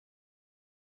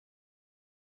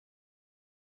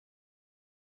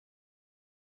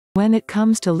When it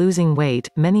comes to losing weight,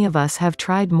 many of us have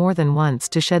tried more than once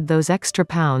to shed those extra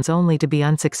pounds only to be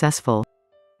unsuccessful.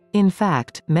 In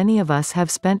fact, many of us have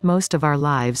spent most of our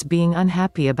lives being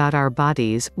unhappy about our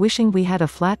bodies, wishing we had a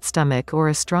flat stomach or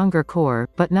a stronger core,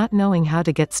 but not knowing how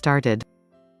to get started.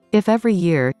 If every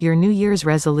year, your New Year's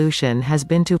resolution has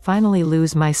been to finally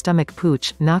lose my stomach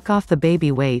pooch, knock off the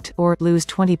baby weight, or lose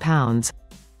 20 pounds,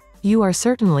 you are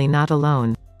certainly not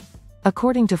alone.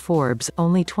 According to Forbes,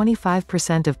 only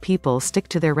 25% of people stick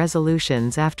to their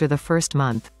resolutions after the first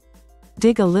month.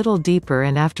 Dig a little deeper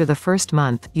and after the first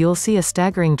month, you'll see a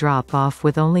staggering drop-off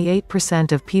with only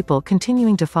 8% of people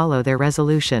continuing to follow their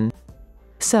resolution.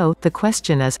 So, the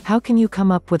question is, how can you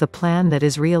come up with a plan that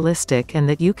is realistic and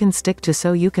that you can stick to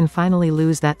so you can finally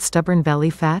lose that stubborn belly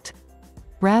fat?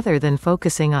 Rather than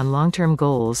focusing on long-term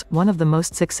goals, one of the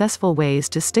most successful ways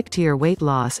to stick to your weight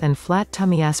loss and flat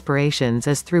tummy aspirations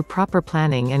is through proper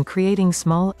planning and creating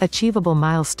small, achievable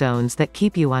milestones that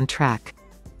keep you on track.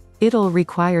 It'll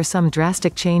require some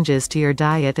drastic changes to your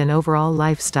diet and overall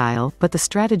lifestyle, but the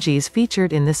strategies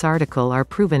featured in this article are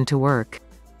proven to work.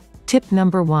 Tip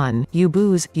number 1, you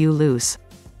booze, you lose.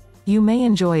 You may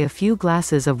enjoy a few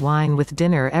glasses of wine with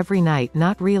dinner every night,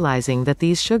 not realizing that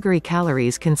these sugary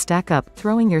calories can stack up,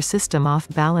 throwing your system off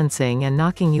balancing and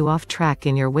knocking you off track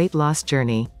in your weight loss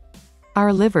journey.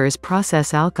 Our livers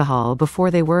process alcohol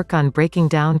before they work on breaking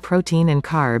down protein and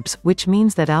carbs, which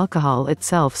means that alcohol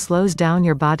itself slows down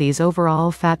your body's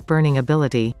overall fat-burning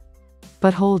ability.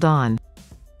 But hold on.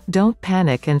 Don't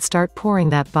panic and start pouring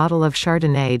that bottle of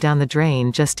Chardonnay down the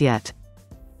drain just yet.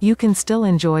 You can still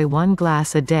enjoy 1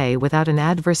 glass a day without an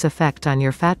adverse effect on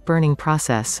your fat-burning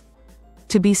process.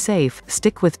 To be safe,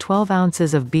 stick with 12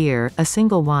 ounces of beer, a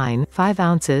single wine, 5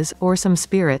 ounces, or some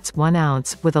spirits, 1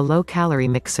 ounce, with a low-calorie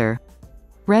mixer.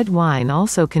 Red wine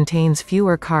also contains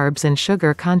fewer carbs and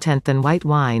sugar content than white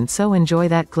wine, so enjoy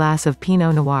that glass of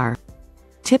Pinot Noir.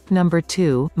 Tip number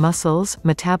 2, muscles,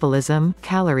 metabolism,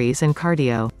 calories and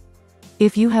cardio.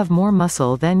 If you have more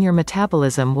muscle, then your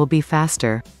metabolism will be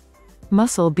faster.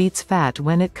 Muscle beats fat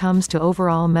when it comes to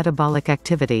overall metabolic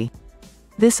activity.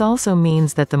 This also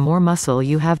means that the more muscle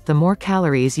you have, the more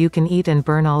calories you can eat and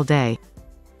burn all day.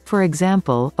 For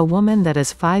example, a woman that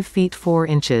is 5 feet 4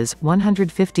 inches,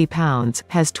 150 pounds,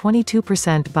 has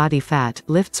 22% body fat,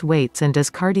 lifts weights and does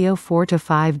cardio 4 to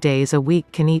 5 days a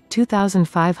week can eat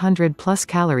 2,500 plus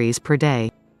calories per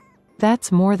day.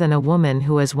 That's more than a woman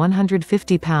who is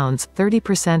 150 pounds,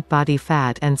 30% body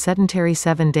fat and sedentary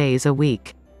 7 days a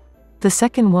week. The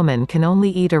second woman can only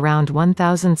eat around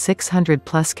 1,600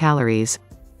 plus calories.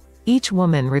 Each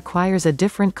woman requires a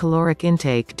different caloric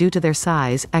intake due to their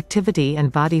size, activity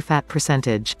and body fat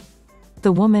percentage.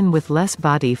 The woman with less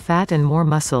body fat and more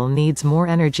muscle needs more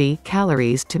energy,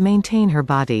 calories, to maintain her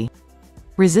body.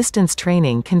 Resistance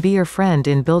training can be your friend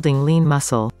in building lean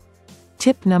muscle.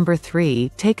 Tip number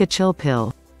 3, take a chill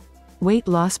pill. Weight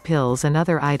loss pills and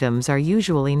other items are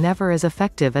usually never as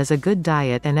effective as a good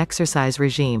diet and exercise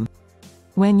regime.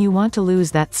 When you want to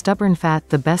lose that stubborn fat,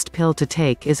 the best pill to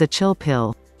take is a chill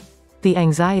pill. The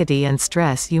anxiety and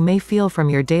stress you may feel from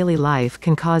your daily life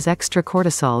can cause extra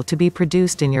cortisol to be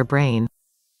produced in your brain.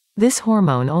 This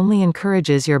hormone only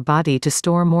encourages your body to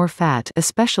store more fat,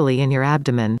 especially in your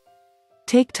abdomen.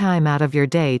 Take time out of your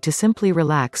day to simply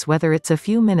relax, whether it's a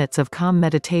few minutes of calm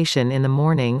meditation in the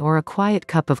morning or a quiet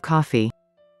cup of coffee.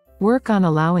 Work on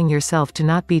allowing yourself to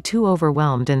not be too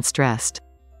overwhelmed and stressed.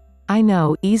 I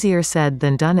know, easier said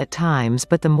than done at times,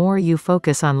 but the more you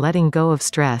focus on letting go of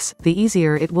stress, the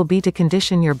easier it will be to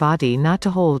condition your body not to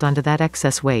hold onto that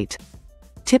excess weight.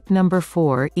 Tip number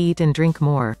 4, eat and drink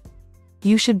more.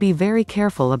 You should be very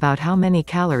careful about how many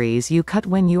calories you cut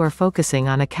when you are focusing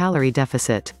on a calorie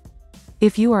deficit.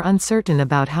 If you are uncertain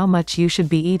about how much you should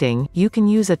be eating, you can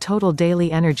use a total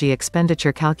daily energy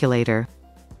expenditure calculator.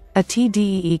 A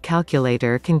TDEE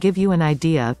calculator can give you an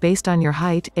idea, based on your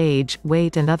height, age,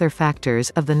 weight and other factors,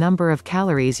 of the number of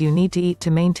calories you need to eat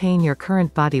to maintain your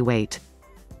current body weight.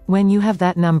 When you have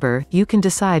that number, you can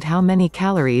decide how many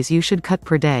calories you should cut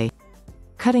per day.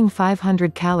 Cutting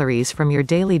 500 calories from your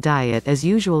daily diet is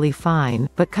usually fine,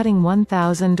 but cutting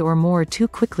 1,000 or more too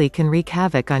quickly can wreak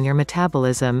havoc on your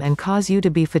metabolism and cause you to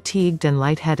be fatigued and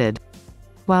lightheaded.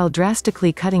 While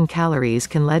drastically cutting calories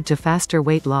can lead to faster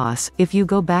weight loss, if you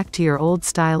go back to your old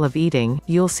style of eating,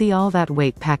 you'll see all that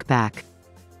weight pack back.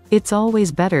 It's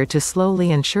always better to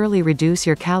slowly and surely reduce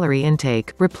your calorie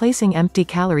intake, replacing empty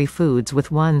calorie foods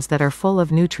with ones that are full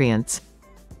of nutrients.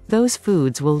 Those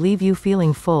foods will leave you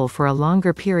feeling full for a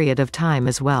longer period of time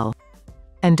as well.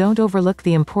 And don't overlook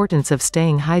the importance of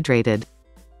staying hydrated.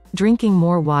 Drinking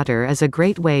more water is a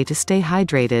great way to stay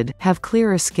hydrated, have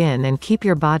clearer skin and keep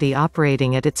your body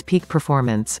operating at its peak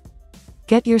performance.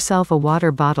 Get yourself a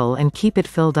water bottle and keep it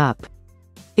filled up.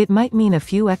 It might mean a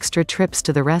few extra trips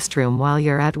to the restroom while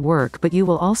you're at work, but you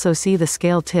will also see the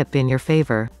scale tip in your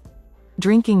favor.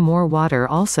 Drinking more water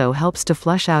also helps to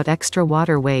flush out extra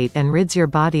water weight and rids your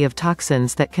body of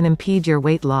toxins that can impede your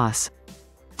weight loss.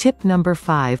 Tip number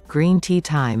 5, green tea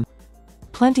time.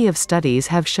 Plenty of studies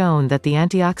have shown that the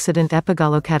antioxidant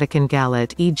epigallocatechin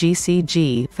gallate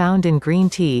 (EGCG) found in green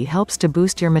tea helps to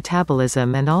boost your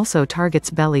metabolism and also targets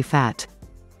belly fat.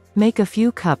 Make a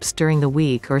few cups during the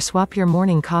week or swap your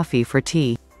morning coffee for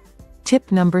tea.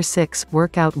 Tip number 6,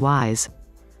 workout wise.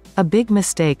 A big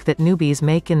mistake that newbies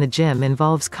make in the gym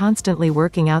involves constantly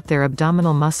working out their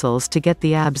abdominal muscles to get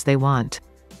the abs they want.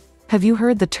 Have you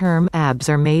heard the term, abs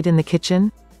are made in the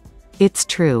kitchen? It's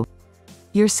true.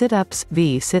 Your sit-ups,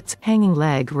 V-sits, hanging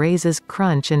leg raises,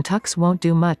 crunch and tucks won't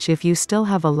do much if you still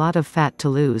have a lot of fat to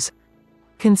lose.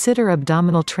 Consider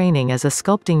abdominal training as a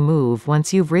sculpting move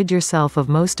once you've rid yourself of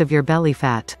most of your belly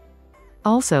fat.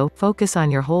 Also, focus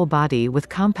on your whole body with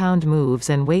compound moves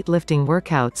and weightlifting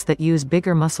workouts that use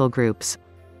bigger muscle groups.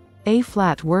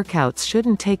 A-flat workouts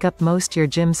shouldn't take up most your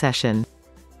gym session.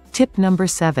 Tip number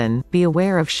 7, be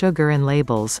aware of sugar and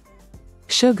labels.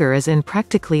 Sugar is in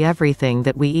practically everything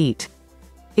that we eat.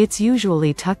 It's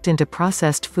usually tucked into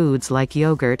processed foods like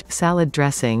yogurt, salad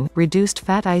dressing, reduced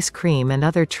fat ice cream and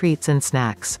other treats and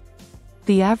snacks.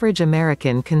 The average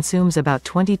American consumes about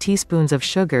 20 teaspoons of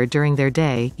sugar during their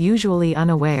day, usually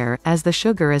unaware, as the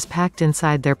sugar is packed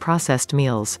inside their processed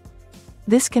meals.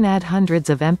 This can add hundreds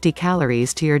of empty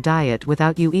calories to your diet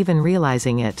without you even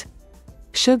realizing it.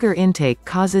 Sugar intake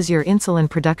causes your insulin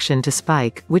production to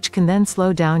spike, which can then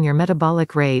slow down your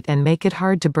metabolic rate and make it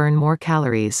hard to burn more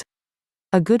calories.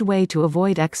 A good way to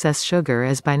avoid excess sugar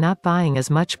is by not buying as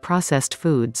much processed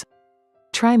foods.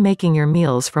 Try making your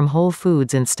meals from whole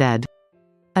foods instead.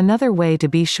 Another way to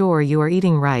be sure you are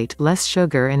eating right, less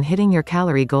sugar and hitting your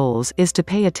calorie goals, is to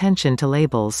pay attention to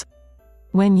labels.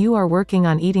 When you are working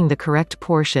on eating the correct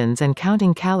portions and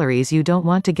counting calories, you don't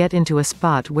want to get into a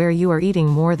spot where you are eating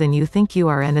more than you think you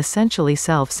are and essentially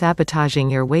self-sabotaging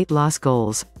your weight loss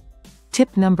goals.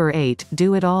 Tip number 8,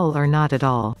 do it all or not at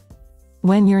all.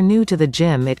 When you're new to the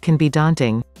gym, it can be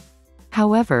daunting.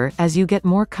 However, as you get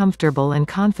more comfortable and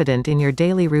confident in your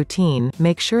daily routine,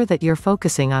 make sure that you're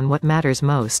focusing on what matters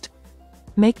most.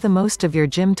 Make the most of your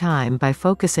gym time by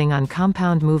focusing on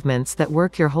compound movements that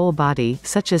work your whole body,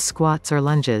 such as squats or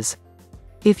lunges.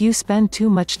 If you spend too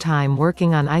much time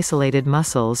working on isolated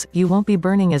muscles, you won't be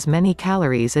burning as many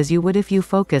calories as you would if you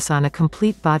focus on a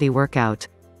complete body workout.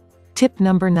 Tip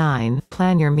number 9,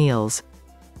 plan your meals.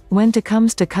 When it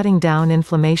comes to cutting down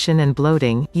inflammation and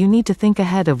bloating, you need to think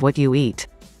ahead of what you eat.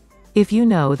 If you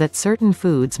know that certain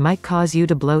foods might cause you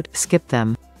to bloat, skip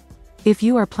them. If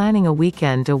you are planning a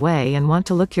weekend away and want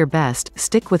to look your best,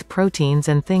 stick with proteins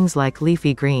and things like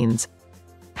leafy greens.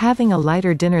 Having a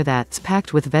lighter dinner that's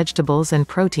packed with vegetables and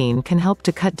protein can help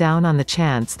to cut down on the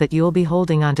chance that you'll be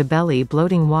holding onto belly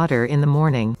bloating water in the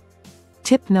morning.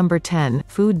 Tip number 10,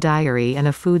 food diary and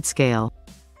a food scale.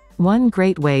 One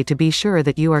great way to be sure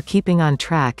that you are keeping on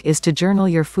track is to journal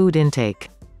your food intake.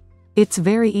 It's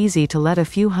very easy to let a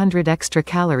few hundred extra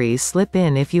calories slip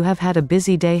in if you have had a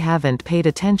busy day, haven't paid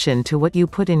attention to what you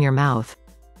put in your mouth.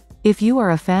 If you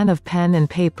are a fan of pen and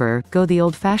paper, go the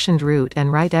old-fashioned route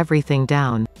and write everything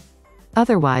down.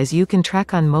 Otherwise, you can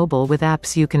track on mobile with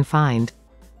apps you can find.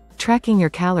 Tracking your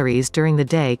calories during the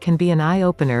day can be an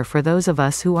eye-opener for those of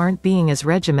us who aren't being as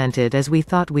regimented as we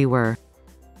thought we were.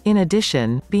 In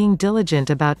addition, being diligent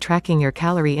about tracking your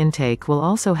calorie intake will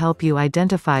also help you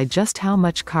identify just how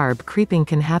much carb creeping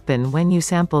can happen when you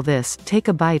sample this, take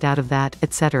a bite out of that,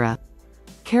 etc.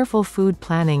 Careful food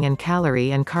planning and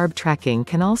calorie and carb tracking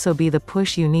can also be the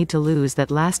push you need to lose that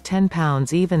last 10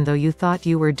 pounds even though you thought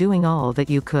you were doing all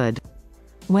that you could.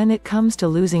 When it comes to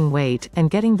losing weight, and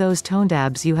getting those toned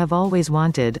abs you have always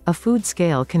wanted, a food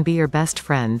scale can be your best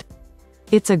friend.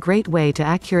 It's a great way to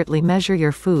accurately measure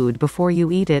your food before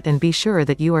you eat it and be sure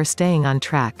that you are staying on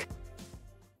track.